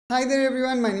Hi there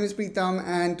everyone, my name is Preetham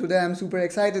and today I'm super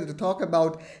excited to talk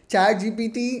about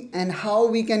ChatGPT and how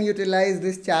we can utilize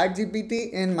this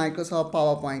ChatGPT in Microsoft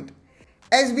PowerPoint.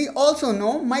 As we also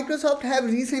know, Microsoft have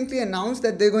recently announced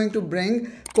that they're going to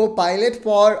bring Copilot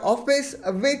for Office,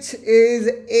 which is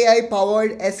AI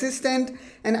powered assistant,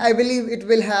 and I believe it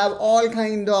will have all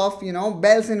kind of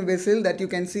bells and whistles that you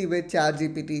can see with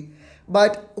ChatGPT.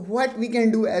 But what we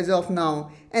can do as of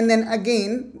now, and then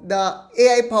again the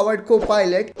AI powered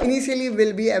Copilot initially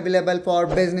will be available for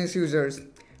business users.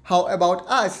 How about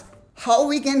us? How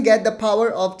we can get the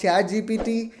power of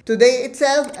ChatGPT today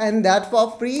itself, and that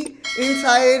for free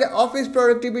inside office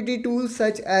productivity tools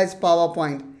such as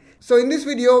PowerPoint. So in this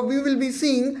video, we will be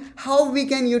seeing how we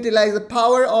can utilize the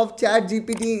power of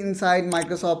ChatGPT inside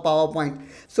Microsoft PowerPoint.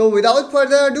 So without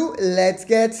further ado, let's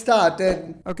get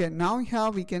started. Okay, now here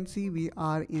we can see we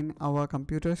are in our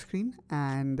computer screen,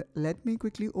 and let me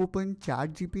quickly open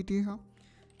ChatGPT here.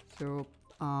 So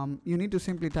you need to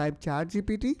simply type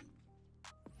ChatGPT.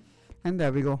 And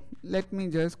there we go. Let me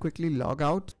just quickly log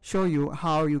out, show you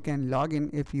how you can log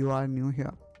in if you are new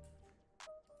here.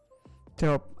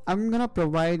 So I'm gonna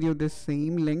provide you this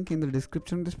same link in the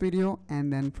description of this video,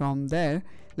 and then from there,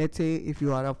 let's say if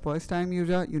you are a first time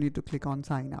user, you need to click on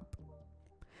sign up.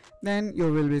 Then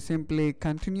you will be simply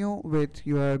continue with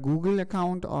your Google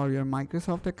account or your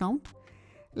Microsoft account.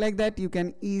 Like that you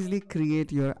can easily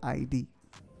create your ID.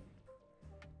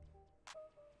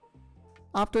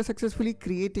 After successfully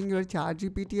creating your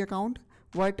ChatGPT account,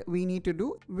 what we need to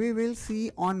do, we will see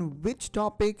on which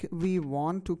topic we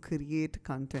want to create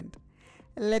content.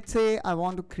 Let's say I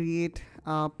want to create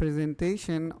a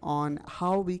presentation on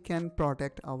how we can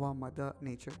protect our mother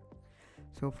nature.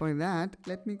 So for that,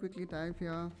 let me quickly type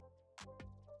here,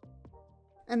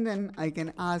 and then I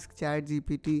can ask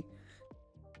ChatGPT.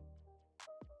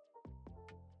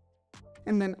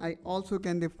 And then I also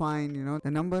can define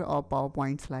the number of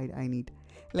PowerPoint slide I need.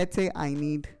 Let's say I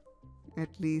need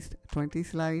at least 20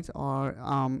 slides, or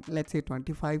let's say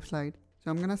 25 slides.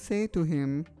 So I'm gonna say to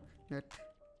him that,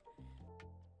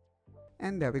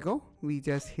 and there we go, we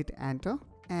just hit enter,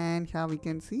 and here we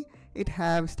can see it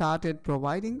have started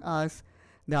providing us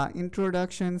the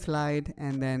introduction slide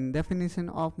and then definition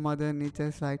of mother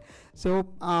nature slide. So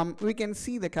we can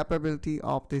see the capability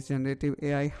of this generative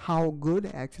AI, how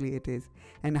good actually it is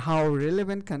and how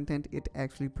relevant content it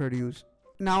actually produces.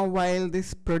 Now while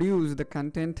this produce the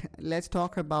content, let's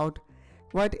talk about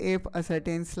what if a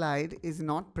certain slide is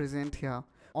not present here,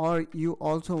 or you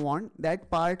also want that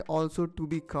part also to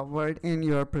be covered in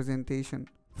your presentation.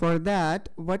 For that,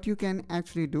 what you can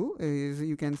actually do is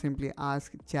you can simply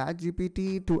ask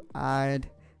ChatGPT to add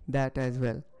that as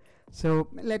well. So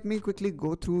let me quickly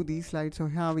go through these slides. So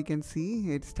here we can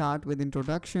see it start with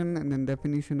introduction and then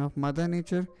definition of mother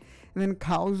nature, and then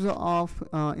cause of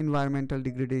environmental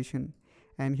degradation.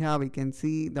 And here we can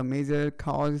see the major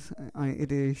cause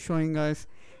it is showing us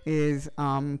is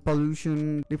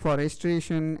pollution,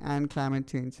 deforestation, and climate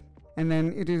change. And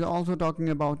then it is also talking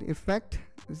about effect,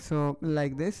 so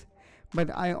like this. But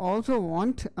I also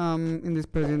want in this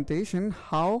presentation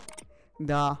how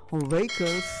the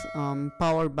vehicles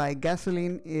powered by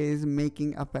gasoline is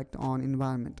making effect on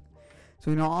environment. So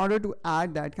in order to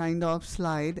add that kind of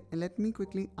slide, let me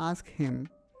quickly ask him.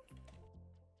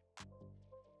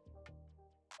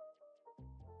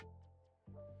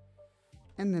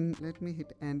 And then let me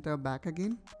hit enter back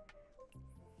again.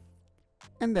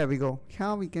 And there we go.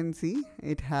 Here we can see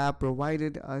it have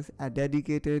provided us a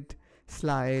dedicated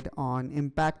slide on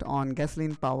impact on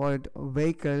gasoline powered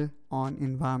vehicle on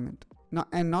environment. Now,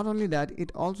 and not only that,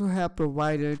 it also have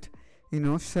provided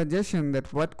suggestion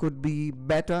that what could be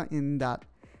better in that.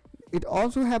 It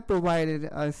also have provided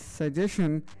a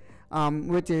suggestion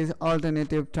which is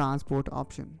alternative transport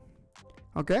option.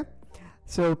 Okay.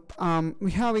 So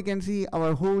here we can see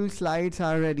our whole slides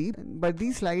are ready, but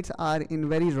these slides are in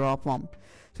very raw form.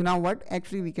 So now what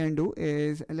actually we can do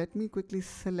is, let me quickly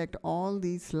select all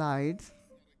these slides.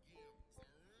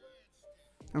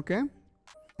 Okay.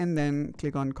 And then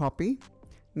click on copy.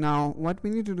 Now what we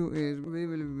need to do is we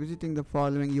will be visiting the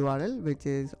following URL, which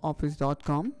is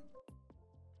office.com.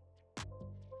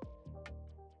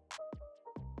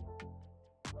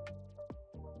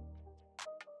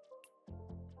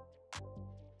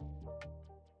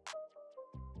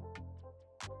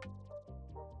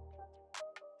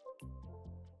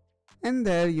 And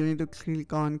there you need to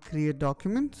click on create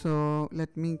document. So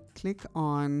let me click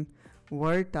on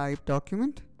Word type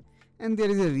document, and there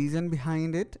is a reason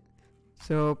behind it.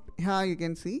 So here you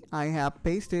can see I have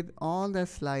pasted all the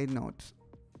slide notes.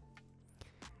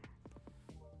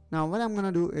 Now what I'm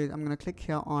gonna do is I'm gonna click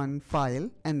here on file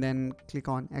and then click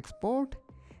on export,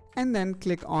 and then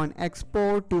click on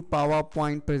export to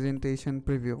PowerPoint presentation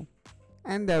preview.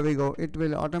 And there we go, it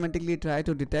will automatically try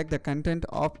to detect the content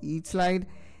of each slide.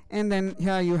 And then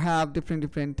here you have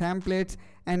different templates,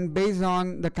 and based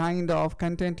on the kind of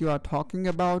content you are talking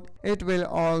about, it will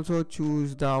also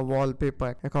choose the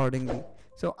wallpaper accordingly.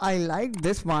 So I like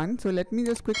this one, so let me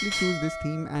just quickly choose this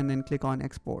theme and then click on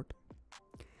export.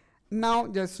 Now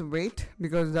just wait,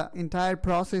 because the entire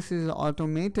process is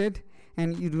automated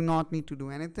and you do not need to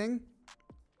do anything,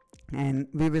 and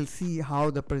we will see how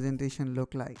the presentation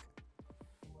look like.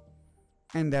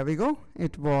 And there we go,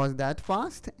 it was that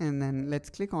fast. And then let's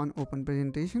click on open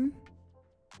presentation.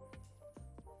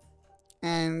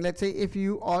 And let's say if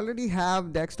you already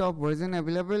have desktop version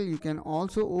available, you can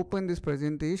also open this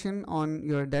presentation on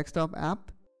your desktop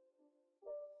app.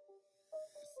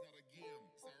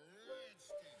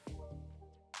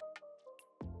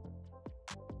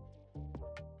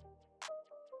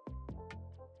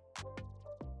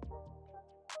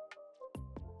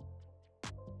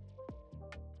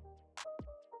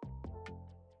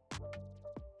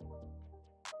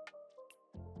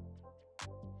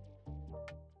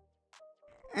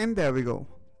 And there we go.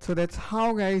 So that's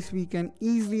how, guys, we can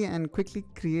easily and quickly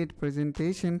create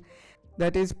presentation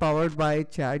that is powered by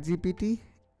ChatGPT.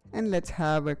 And let's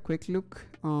have a quick look.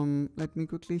 Let me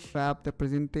quickly swap the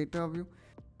presentator view.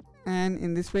 And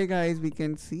in this way, guys, we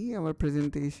can see our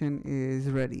presentation is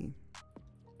ready.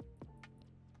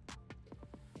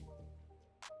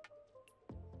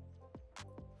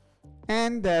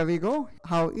 And there we go,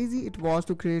 how easy it was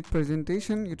to create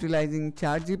presentation utilizing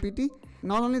ChatGPT.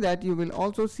 Not only that, you will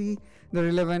also see the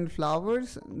relevant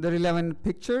flowers, the relevant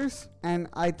pictures, and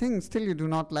I think still you do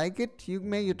not like it, you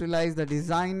may utilize the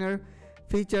designer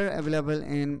feature available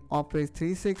in Office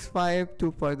 365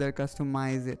 to further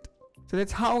customize it. So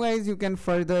that's how, guys, you can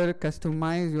further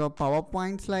customize your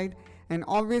PowerPoint slide. And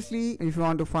obviously, if you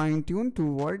want to fine tune to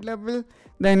word level,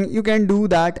 then you can do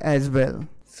that as well.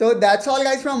 So that's all,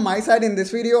 guys, from my side in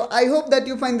this video. I hope that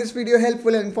you find this video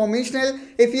helpful and informational.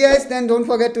 If yes, then don't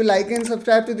forget to like and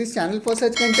subscribe to this channel for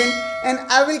such content. And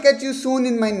I will catch you soon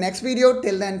in my next video.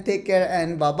 Till then, take care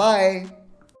and bye-bye.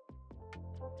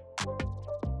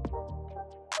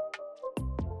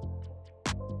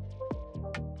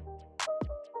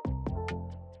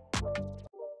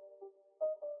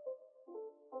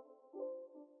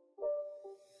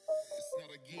 It's not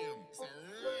a game, it's a